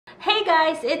Hey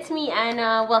guys, it's me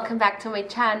Anna. Welcome back to my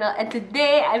channel. And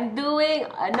today, I'm doing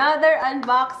another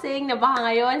unboxing na baka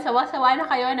ngayon, sawa-sawa na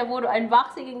kayo na puro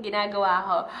unboxing yung ginagawa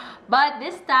ko. But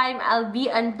this time, I'll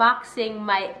be unboxing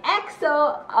my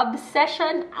EXO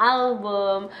Obsession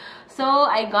album. So,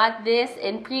 I got this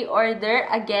in pre-order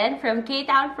again from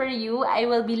K-Town For You. I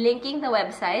will be linking the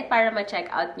website para ma-check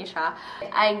out nyo siya.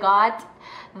 I got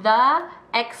the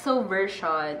EXO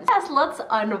version. Yes, let's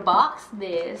unbox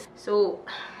this. So,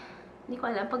 hindi ko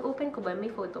alam. Pag-open ko ba,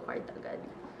 may photo card agad?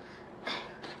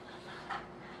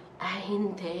 Ay,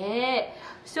 hindi.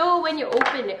 So, when you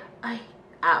open it,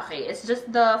 okay. It's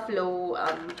just the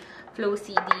Flow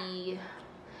CD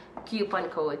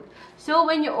coupon code. So,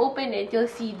 when you open it,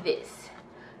 you'll see this.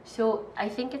 So,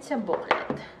 I think it's a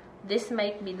booklet. This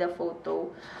might be the photo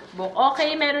book.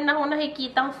 Okay, meron akong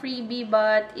nakikitang freebie,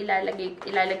 but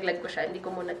ilalaglag ko siya. Hindi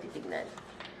ko muna titignan.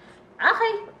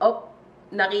 Okay. Oh,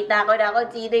 nakita ko na kung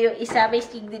sino yung isa may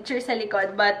signature sa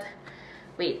likod, but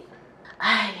wait.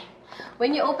 Ay,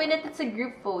 when you open it, it's a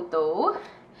group photo.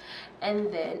 And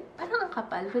then, parang ang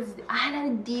kapal.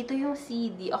 Nandito yung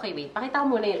CD. Okay, wait. Pakita ko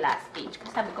muna yung last page.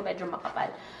 Kasi sabi ko medyo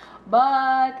makapal.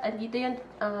 But, andito yung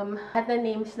lahat na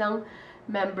names ng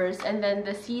members. And then,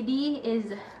 the CD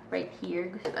is right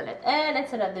here. Gusto ulit. And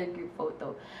it's another group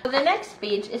photo. So, the next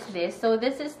page is this. So,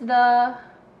 this is the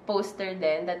poster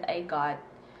then that I got.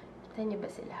 Kita niyo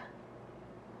ba sila?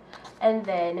 And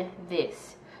then,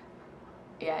 this.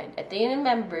 Yan. Ito yung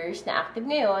members na active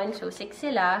ngayon. So, 6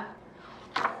 sila.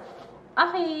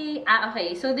 Okay.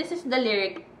 Okay. So, this is the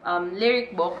lyric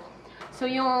book. So,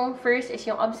 yung first is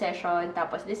yung Obsession.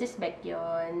 Tapos, this is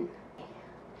Baekhyun.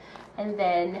 And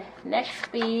then, next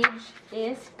page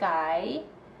is Sky.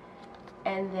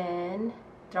 And then,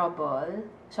 Trouble.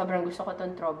 Sobrang gusto ko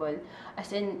tong Trouble.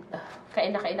 As in,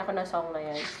 kain na ko ng song na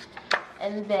yan.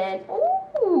 And then,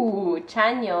 ooh,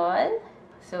 Chanyeol.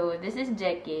 So, this is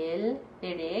Jekyll,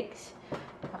 lyrics.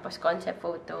 Tapos, concept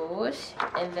photos.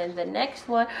 And then, the next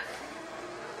one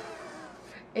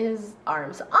is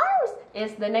Arms.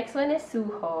 Arms! The next one is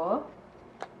Suho.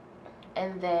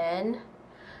 And then,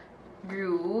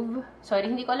 Groove. Sorry,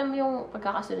 hindi ko alam yung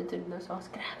pagkakasunod-sunod ng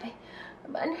songs. Grabe.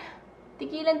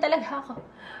 Tigilan talaga ako.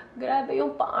 Grabe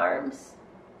yung pa-Arms.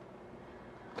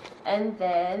 And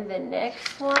then, the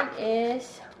next one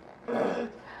is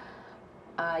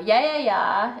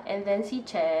Yeah. And then, si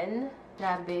Chen.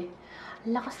 Grabe.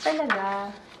 Ang lakas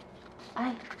talaga.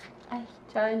 Ay.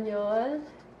 Chanyeol.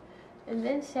 And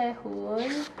then,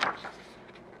 Sehun.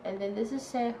 And then, this is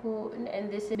Sehun. And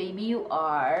this is Baby You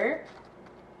Are.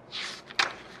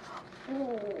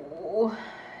 Ooh.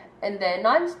 And then,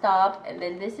 Non-Stop. And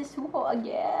then, this is Suho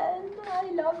again.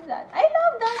 I love that.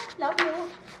 Love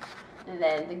you. And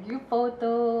then, the group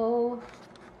photo.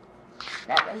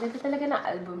 Grabe, ang ganda talaga ng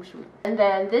album shoot. And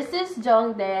then, this is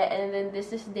Jongdae. And then, this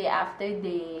is Day After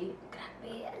Day.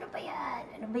 Grabe, ano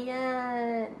ba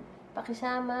yan?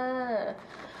 Pakisama.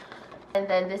 And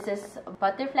then, this is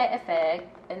Butterfly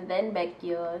Effect. And then,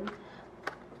 Baekhyun.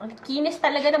 Ang kinis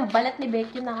talaga ng balat ni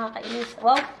Baekhyun. Nakakainis.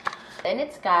 Wow. Then,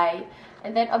 it's Sky.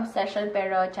 And then, Obsession,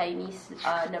 pero Chinese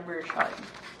na version.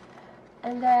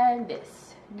 And then,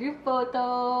 this. Group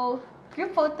photo,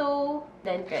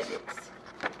 then credits.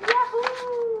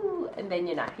 Yahoo! And then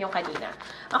yun na, yung kanina.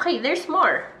 Okay, there's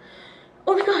more.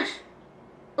 Oh my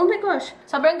gosh!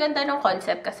 Sobrang ganda ng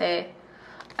concept kasi,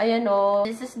 ayan o,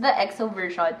 this is the EXO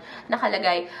version.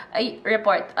 Nakalagay,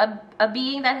 report, a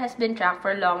being that has been tracked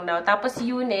for long now. Tapos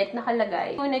unit,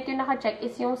 nakalagay. Unit yung naka-check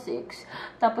is yung 6.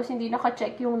 Tapos hindi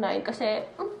naka-check yung 9 kasi,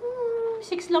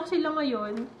 6 lang sila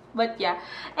ngayon. But yeah.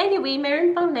 Anyway,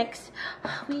 meron pang next.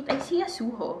 Wait, I see a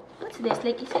Suho. What's this?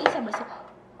 Like, isa-isa ba?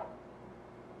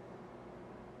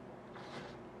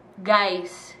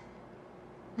 Guys,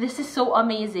 this is so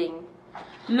amazing.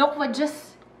 Look what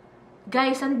just...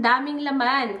 Guys, ang daming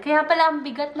laman. Kaya pala ang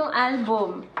bigat ng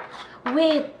album.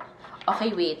 Wait.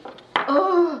 Okay, wait.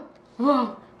 Oh!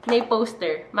 Wow! May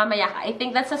poster. Mamaya ka. I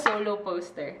think that's a solo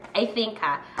poster. I think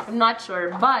ha. I'm not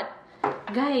sure. But,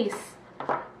 guys...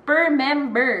 Per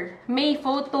member, may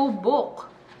photo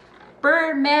book.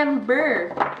 Per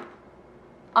member.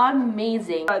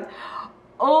 Amazing.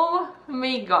 Oh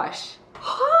my gosh.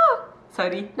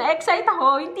 Sorry. Na-excite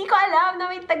ako. Hindi ko alam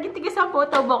na may tagitigas ang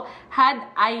photo book. Had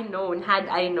I known,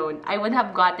 I would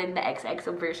have gotten the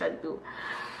XXO version too.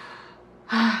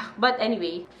 But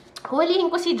anyway, hulihin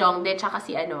ko si Jongdae tsaka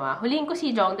si Hulihin ko si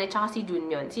Jongdae tsaka si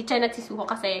Junyeon. Si Chen at si Suho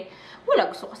kasi wala,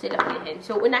 gusto ko sila hulihin.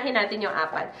 So, unahin natin yung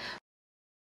 4.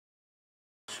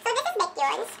 So this is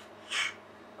Baekhyun's.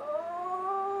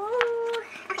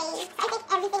 Okay, so I think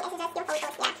everything is just yung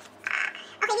photos niya.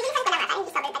 Okay, bibilisan ko lang ata,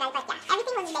 hindi sobrang tagal, but yeah.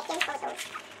 Everything was Baekhyun's photos.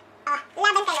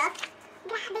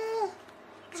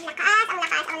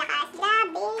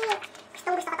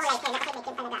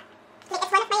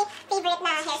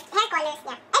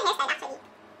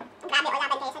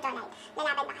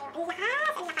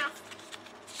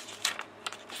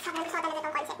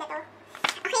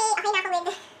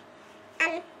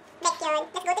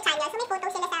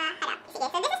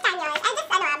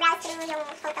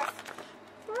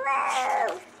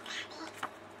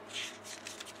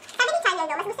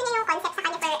 know, mas gusto niya yung concept sa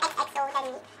kanya for EXO than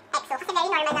EXO. Kasi very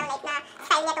normal lang, like, na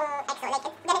style niya tong EXO. Like,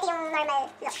 ganito yung normal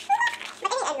look.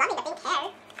 But I love the pink hair.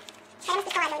 Pero mas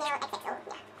gusto nga daw niya yung EXO.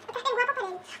 Yeah. But ang guwapo pa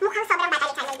rin. Mukhang sobrang bata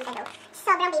ni Channel dito daw.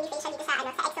 Sobrang baby face siya dito sa,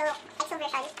 sa EXO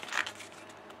version.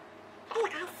 Ang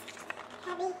lakas.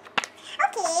 Grabe.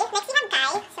 Okay, next we have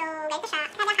Kai. So, ganito siya.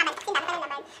 Kada kabad, kasi dami pa rin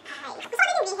naman. Hi. Gusto ko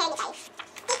rin yung green hair ni Kai.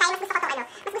 Hey Kai, mas gusto ko tong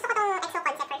mas gusto ko tong EXO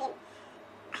concept for him.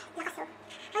 Ay, lakas oh.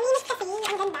 Ang linis kasi,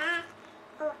 ang ganda.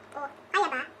 Oh, kaya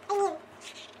ba? I mean,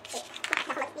 wait, ako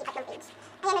mag-lipat ng page.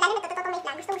 Ayan, lalo natututomate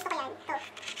lang. Gusto ko yan. Ito.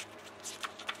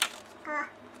 Oh,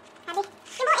 sabi.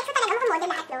 Yung mga EXO talaga, mga model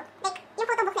lahat, no? Like, yung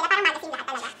photobook nila, parang magazine lahat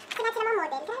talaga. Kasi lahat sila mga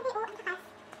model. Grabe, oh, ang lakas.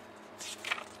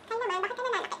 Kaya naman, bakit ka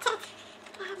nananakit?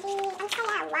 Grabe, ang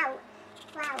kaya, wow.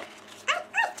 Wow.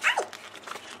 Ay!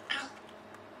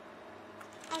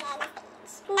 And then, last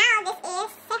page. Now, this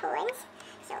is Sehun's.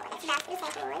 So, let's browse through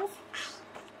Sehun's. Ay,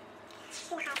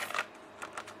 lakas.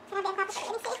 Grabe, ang kapos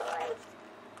talaga ni Sehun.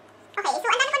 Okay, so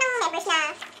ang dami ko ng members na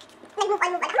nag-move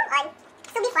on.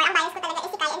 So before, ang bias ko talaga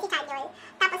is si Kai and si Chanyeol.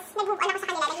 Tapos nag-move on ako sa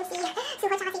kanila, naging si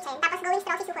Suho at si Chen. Tapos going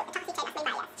strong si Suho at si Chen as may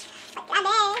bias. But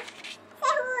grabe!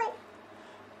 Sehun!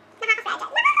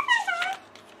 Nakaka-fragile.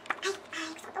 Ay,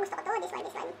 gusto ko to. This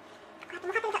one.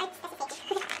 Mukha talaga artista si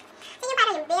Sehun. So yung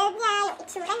parang yung build niya, yung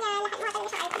itsura niya, lahat mukha talaga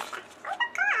siyang artista. Oh my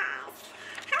gosh!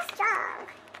 How strong!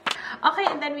 Okay,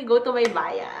 and then we go to my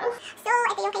bias. So,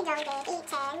 ito yung kay Jongdae, kay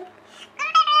Chen.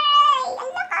 Ay! Ang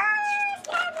lakas!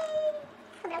 Grabe!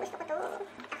 Sobrang gusto ko to.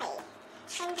 Okay.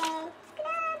 And then,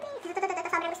 grabe! Ito,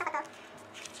 sobrang gusto ko to.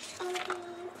 And then,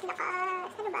 lakas!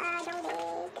 Ano ba?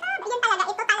 Jongdae. Grabe! Yan talaga,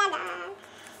 ito talaga.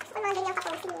 Gusto ko naman ganyan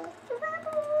kaposi.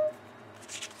 Wow!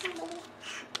 Grabe.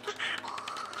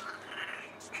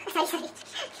 Sorry.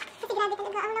 Kasi grabe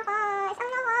talaga, ang lakas!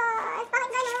 Ang lakas! Bakit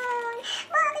ganun?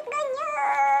 Bakit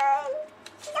ganyan?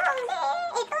 Jongdae!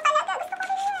 Ito talaga, gusto ko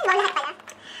rin yan. Wow, lahat pala.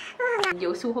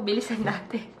 Yo, Suho, bilisan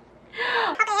natin.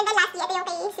 Okay, and then lastly, ito yung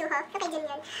kay Suho. Ito kay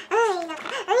Junyeon. Ay, naku.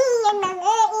 Ay, yan na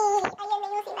nga eh. Ayan na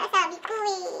yung sinasabi ko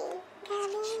eh.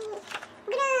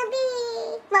 Grabe.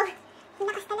 Wow. Ang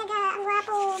lakas talaga. Ang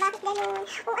gwapo. Bakit ganun?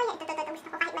 Oh, ay, ito. Gusto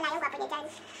ko kahit malayo ang gwapo niya dyan.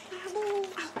 Grabe.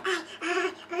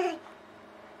 Ay.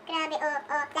 Grabe,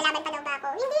 lalaban pa daw ba ako?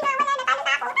 Hindi na, wala na. Talo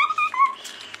na ako.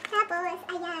 Tapos,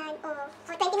 ayan,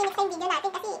 20 minutes na yung video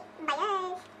natin kasi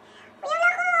bayas. Uy, ang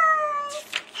lakas!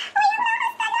 Uy, ang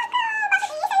lakas talaga! Bakit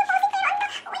iisa yung poses kayo?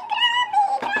 Uy,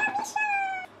 grabe siya!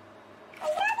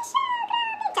 Grabe!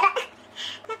 Charot!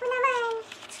 Naku naman!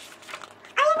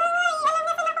 Ayan na nga eh! Alam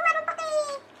niya saan ako maruntok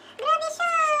eh! Grabe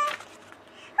siya!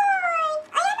 Uy!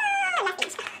 Ayan na! Last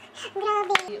page.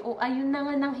 Grabe! Oh, ayun na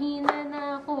nga, nang hina na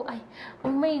ako. Ay,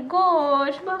 oh my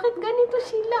gosh, bakit ganito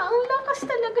sila? Ang lakas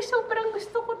talaga. Sobrang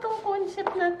gusto ko tong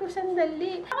concept na to.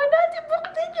 Sandali. Ako natin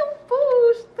buktin yung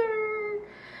poster.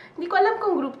 Hindi ko alam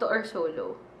kung group to or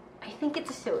solo. I think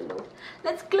it's a solo.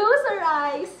 Let's close our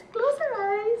eyes. Close our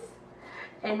eyes.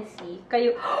 And see.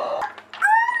 Kayo.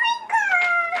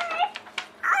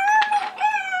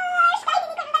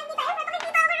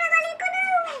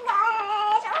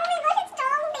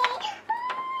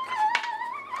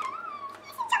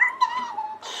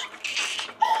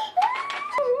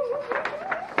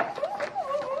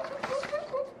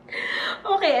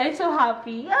 Okay, I'm so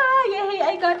happy. Ah, yay!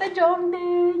 I got a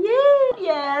Jongdae. Yay!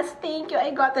 Yes, thank you. I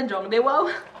got a Jongdae. Wow!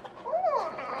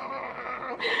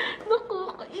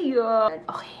 Nakakaiyak.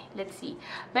 Okay, let's see.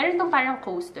 Meron tong parang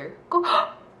coaster.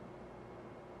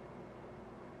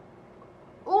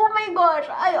 Oh my gosh!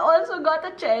 I also got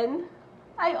a Chen.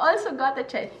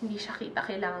 Hindi siya kita.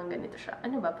 Kailangan ganito siya.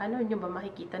 Ano ba? Paano nyo ba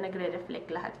makikita?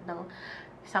 Nagre-reflect lahat ng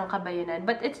isang kabayanan.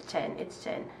 But it's Chen.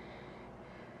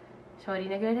 Sorry,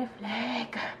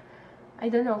 nagre-reflect. I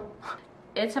don't know.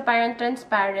 It's a parang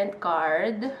transparent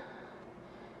card.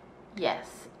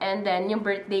 Yes. And then, yung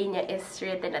birthday niya is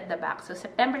written at the back. So,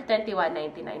 September 21,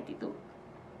 1992.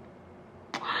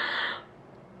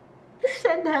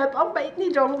 Send help. Ang bait ni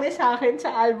Jongdae sa akin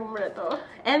sa album na to.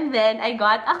 And then, I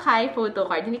got a Kai photo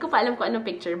card. Hindi ko pa alam kung anong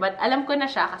picture, but alam ko na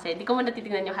siya kasi, hindi ko muna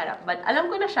titignan yung harap. But alam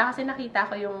ko na siya kasi nakita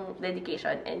ko yung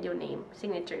dedication and yung name,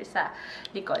 signature sa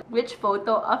likod. Which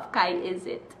photo of Kai is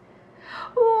it?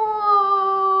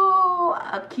 Oh,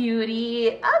 a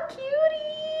cutie! A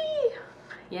cutie!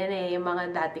 Yan eh, yung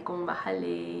mga dati kong mahal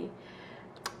eh.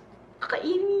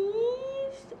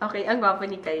 Kainis! Okay, ang gwapo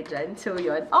ni Kai dyan. So,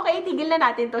 yun. Okay, tigil na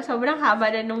natin to. Sobrang haba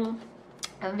na nung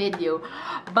video.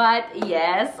 But,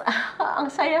 yes, ang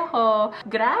saya ko.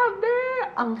 Grabe!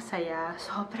 Ang saya.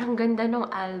 Sobrang ganda ng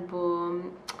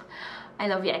album. I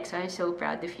love you, EXO. I'm so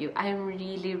proud of you. I'm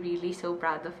really, really so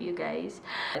proud of you guys.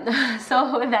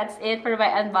 So, that's it for my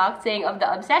unboxing of the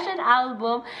Obsession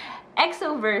album.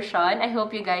 EXO version. I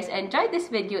hope you guys enjoyed this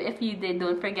video. If you did,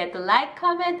 don't forget to like,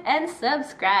 comment, and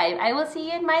subscribe. I will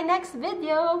see you in my next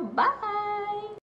video. Bye!